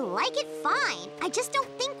 I like it fine. I just don't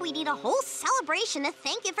think we need a whole celebration to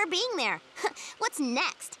thank you for being there. What's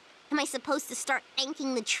next? Am I supposed to start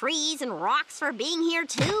thanking the trees and rocks for being here,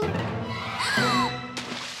 too?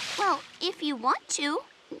 Well, if you want to,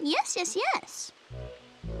 yes, yes, yes.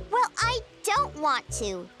 Well, I don't want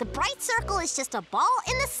to. The Bright Circle is just a ball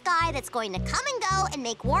in the sky that's going to come and go and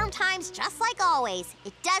make warm times just like always.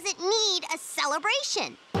 It doesn't need a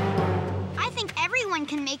celebration. I think everyone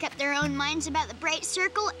can make up their own minds about the Bright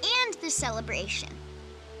Circle and the celebration.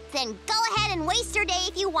 Then go ahead and waste your day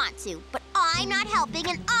if you want to, but I'm not helping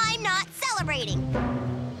and I'm not celebrating.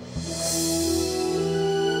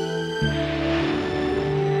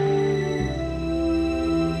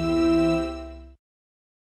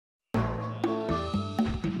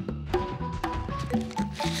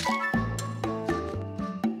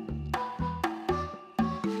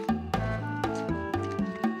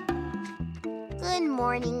 Good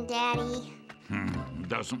morning, Daddy.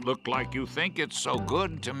 Doesn't look like you think it's so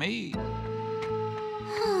good to me.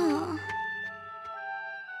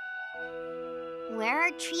 Where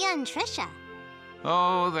are Tria and Trisha?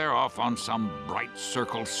 Oh, they're off on some Bright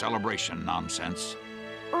Circle celebration nonsense.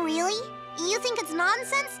 Really? You think it's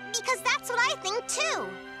nonsense? Because that's what I think, too.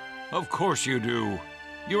 Of course you do.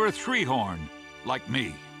 You're a three-horn, like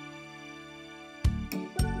me.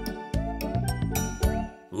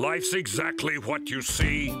 Life's exactly what you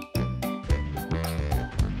see.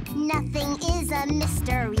 Nothing is a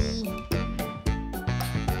mystery.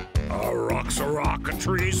 A rock's a rock, a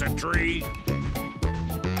tree's a tree.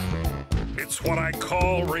 It's what I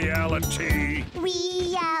call reality.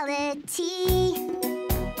 Reality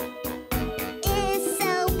is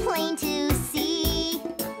so plain to see.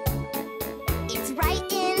 It's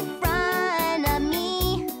right in front of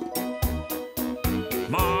me.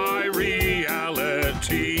 My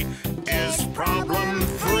reality is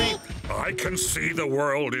problem-free. I can see the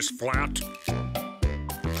world is flat.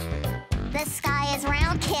 The sky is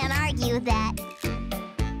round, can't argue that.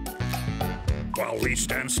 While we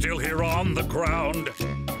stand still here on the ground.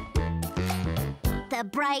 The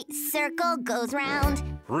bright circle goes round.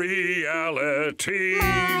 Reality.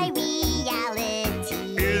 My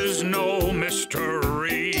reality is no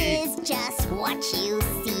mystery. Is just what you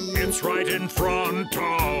see. It's right in front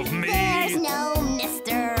of me. There's no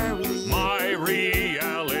mystery. My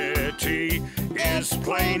reality is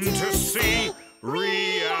plain to see.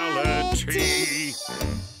 Reality.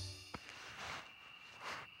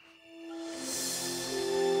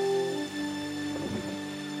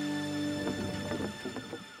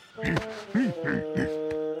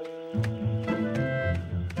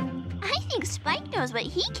 I think Spike knows what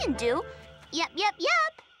he can do. Yep, yep,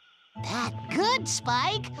 yep. That good,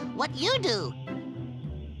 Spike. What you do?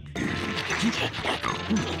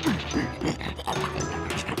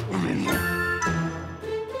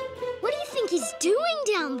 What do you think he's doing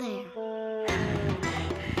down there?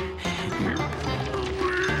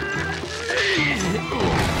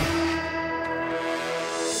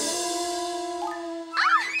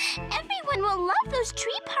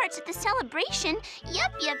 celebration.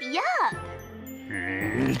 Yup, yup, yup.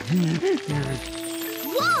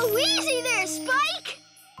 Whoa, easy there, Spike!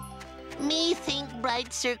 Me think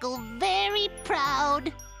Bright Circle very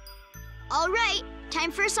proud. All right,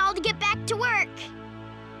 time for us all to get back to work.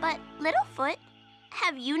 But, Littlefoot,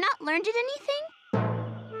 have you not learned it anything?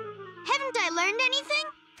 Haven't I learned anything?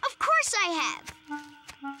 Of course I have.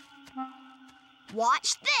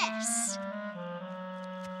 Watch this.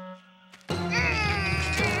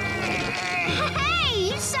 Hey,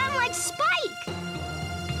 you sound like Spike.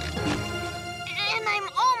 And I'm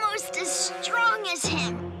almost as strong as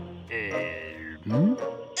him.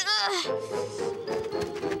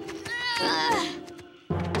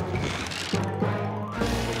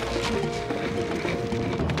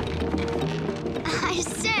 I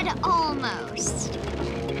said almost.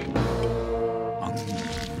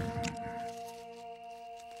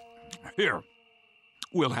 Here,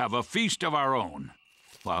 we'll have a feast of our own,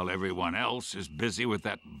 while everyone else is busy with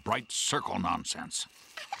that bright circle nonsense.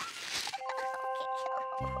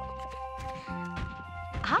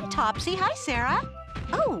 Hi, Topsy. Hi, Cera.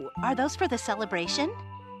 Oh, are those for the celebration?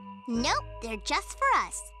 Nope, they're just for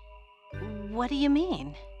us. What do you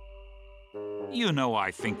mean? You know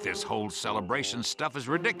I think this whole celebration stuff is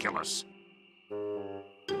ridiculous.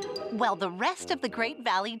 Well, the rest of the Great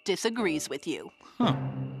Valley disagrees with you. Huh.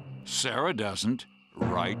 Cera doesn't.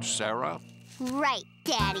 Right, Cera? Right,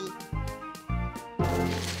 Daddy.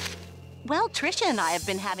 Well, Trisha and I have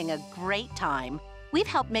been having a great time. We've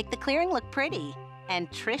helped make the clearing look pretty. And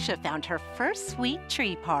Trisha found her first sweet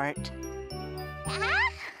tree part.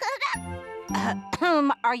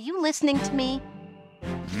 Are you listening to me?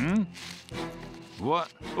 Hmm? What?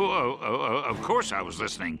 Oh, of course I was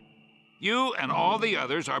listening. You and all the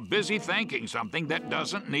others are busy thanking something that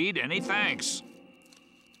doesn't need any thanks.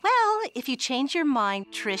 Well, if you change your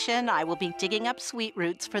mind, Trisha and I will be digging up sweet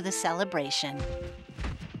roots for the celebration.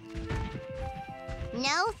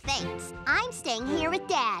 No thanks. I'm staying here with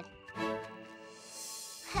Dad.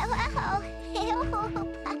 Hello.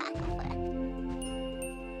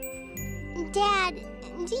 Dad,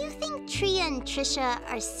 do you think Tria and Trisha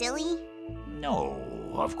are silly? No,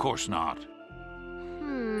 of course not.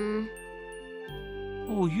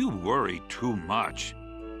 Oh, you worry too much.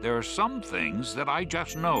 There are some things that I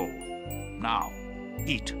just know. Now,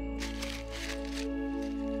 eat.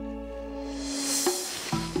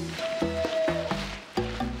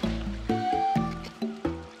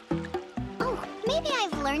 Oh, maybe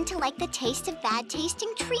I've learned to like the taste of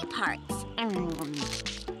bad-tasting tree parts.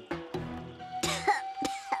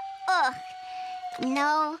 Ugh.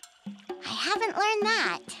 No, I haven't learned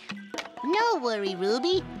that. No worry,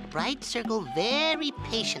 Ruby. Bright Circle very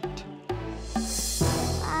patient.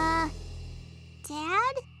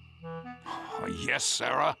 Dad? Yes,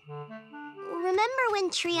 Cera? Remember when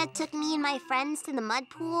Tria took me and my friends to the mud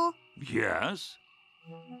pool? Yes?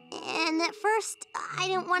 And at first, I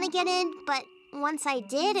didn't want to get in, but once I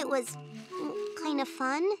did, it was kind of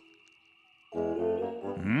fun.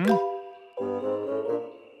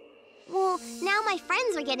 Well, now my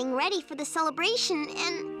friends are getting ready for the celebration,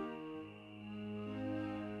 and...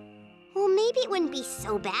 well, maybe it wouldn't be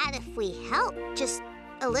so bad if we helped, just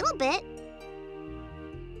a little bit.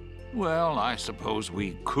 Well, I suppose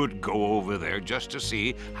we could go over there just to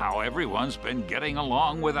see how everyone's been getting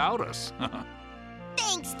along without us.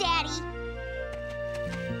 Thanks, Daddy.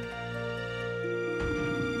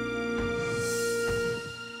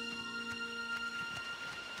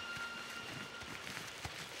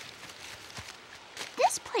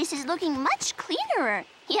 This place is looking much cleaner.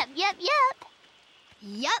 Yep.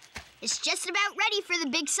 Yup, it's just about ready for the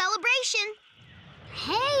big celebration.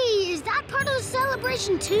 Hey, is that part of the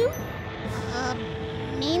celebration too?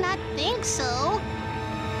 Me not think so.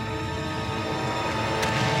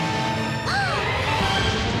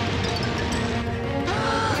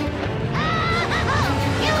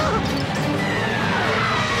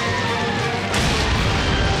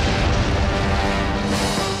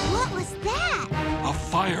 What was that? A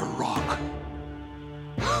fire rock.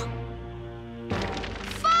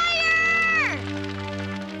 Fire!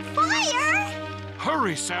 Fire?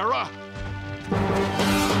 Hurry, Cera!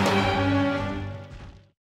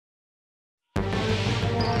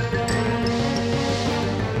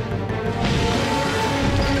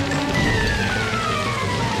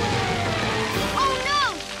 Oh no!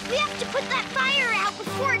 We have to put that fire out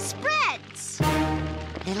before it spreads!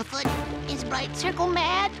 Littlefoot, is Bright Circle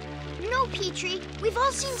mad? No, Petrie. We've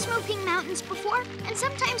all seen smoking mountains before, and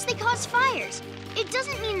sometimes they cause fires. It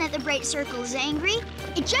doesn't mean that the Bright Circle is angry.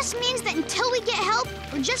 It just means that until we get help,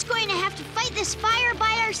 we're just going to have to fight this fire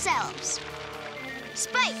by ourselves.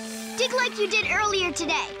 Spike, dig like you did earlier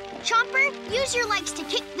today. Chomper, use your legs to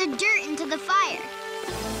kick the dirt into the fire.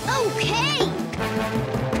 Okay!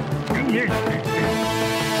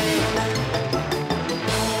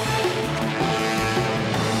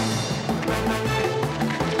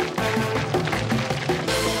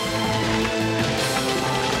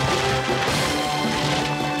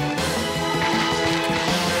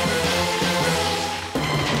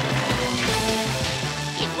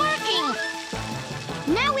 It's working!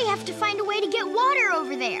 Now we have to find a way to get water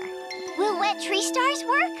over there. Will wet tree stars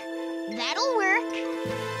work? That'll work.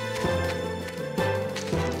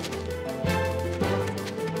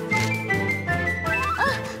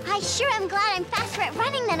 I sure am glad I'm faster at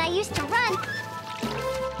running than I used to run.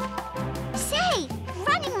 Say,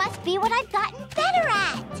 running must be what I've gotten better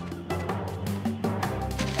at.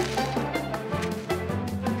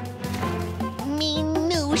 Me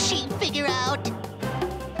knew she'd figure out.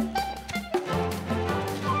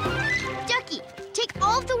 Ducky, take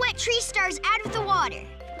all of the wet tree stars out of the water.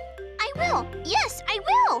 I will. Yes, I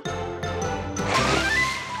will.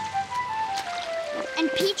 And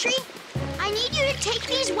Petrie, I need you to take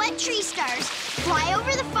these wet tree stars, fly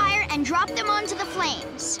over the fire, and drop them onto the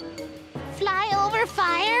flames. Fly over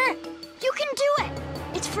fire? You can do it.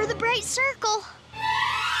 It's for the bright circle.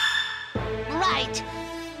 Right.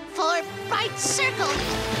 For bright circle.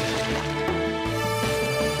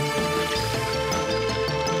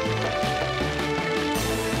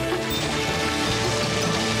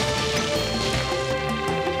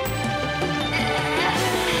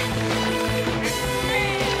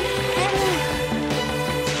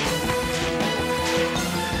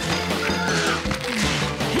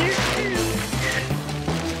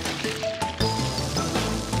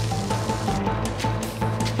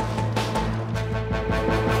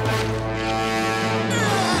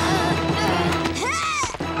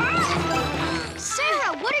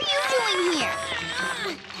 Cera, what are you doing here?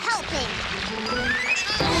 Helping.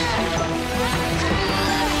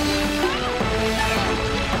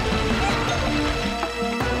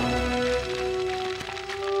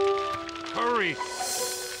 Hurry!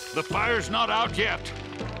 The fire's not out yet.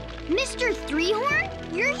 Mr. Three-Horn,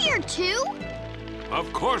 you're here too?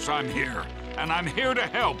 Of course I'm here, and I'm here to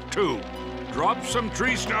help, too. Drop some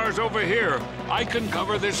tree stars over here. I can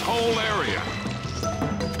cover this whole area.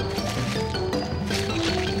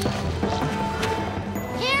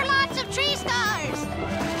 Here, lots of tree stars.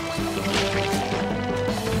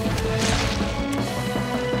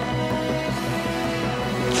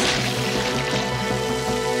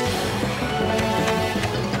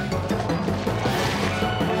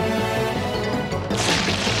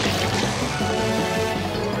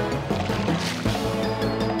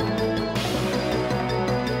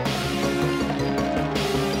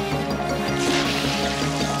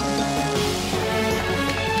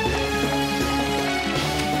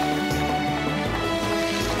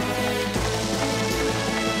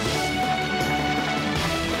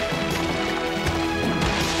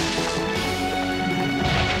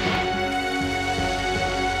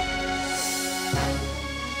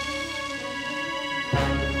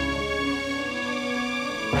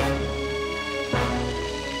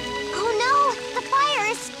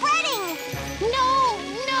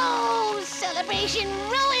 Celebration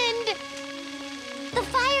ruined! The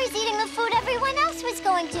fire's eating the food everyone else was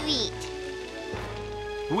going to eat.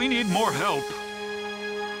 We need more help.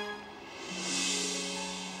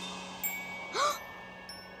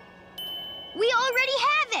 We already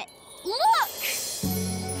have it! Look!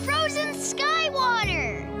 Frozen sky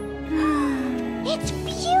water! It's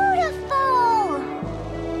beautiful!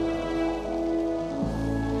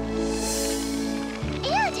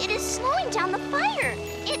 And it is slowing down the fire.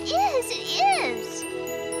 It is.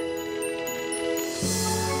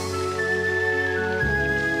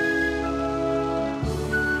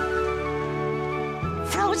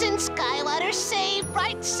 Frozen sky water save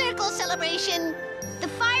bright circle celebration. The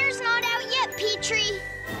fire's not out yet, Petrie.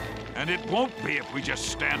 And it won't be if we just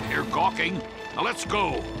stand here gawking. Now let's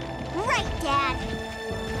go. Right, Dad.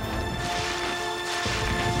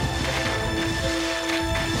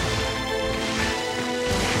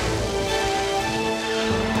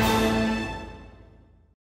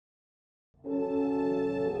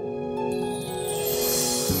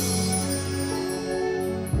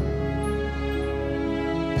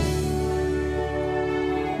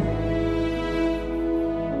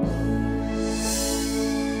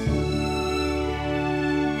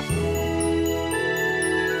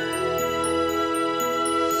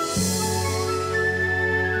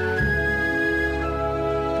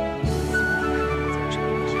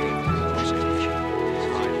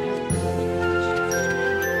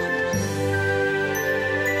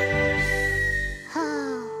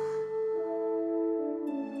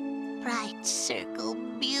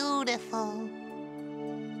 beautiful.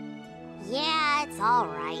 Yeah, it's all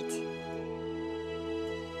right.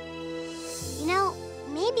 You know,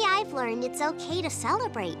 maybe I've learned it's okay to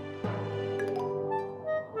celebrate.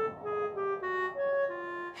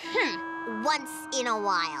 Once in a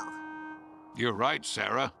while. You're right,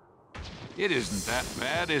 Cera. It isn't that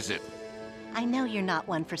bad, is it? I know you're not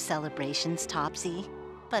one for celebrations, Topsy,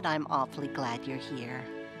 but I'm awfully glad you're here.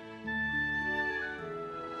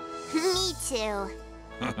 Me too.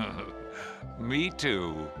 Me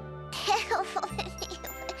too.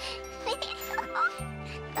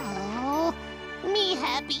 Oh, me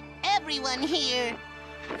happy everyone here.